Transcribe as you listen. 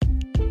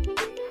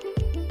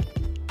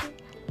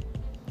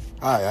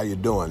Hi, how you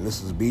doing?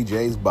 This is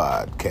BJ's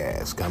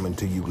podcast coming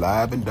to you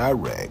live and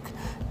direct.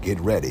 Get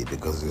ready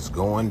because it's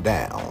going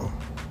down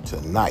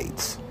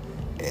tonight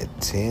at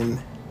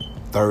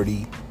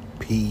 10:30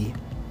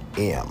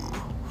 p.m.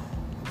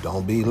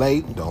 Don't be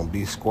late. Don't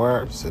be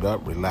square. Sit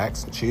up,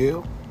 relax, and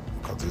chill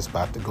because it's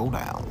about to go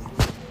down.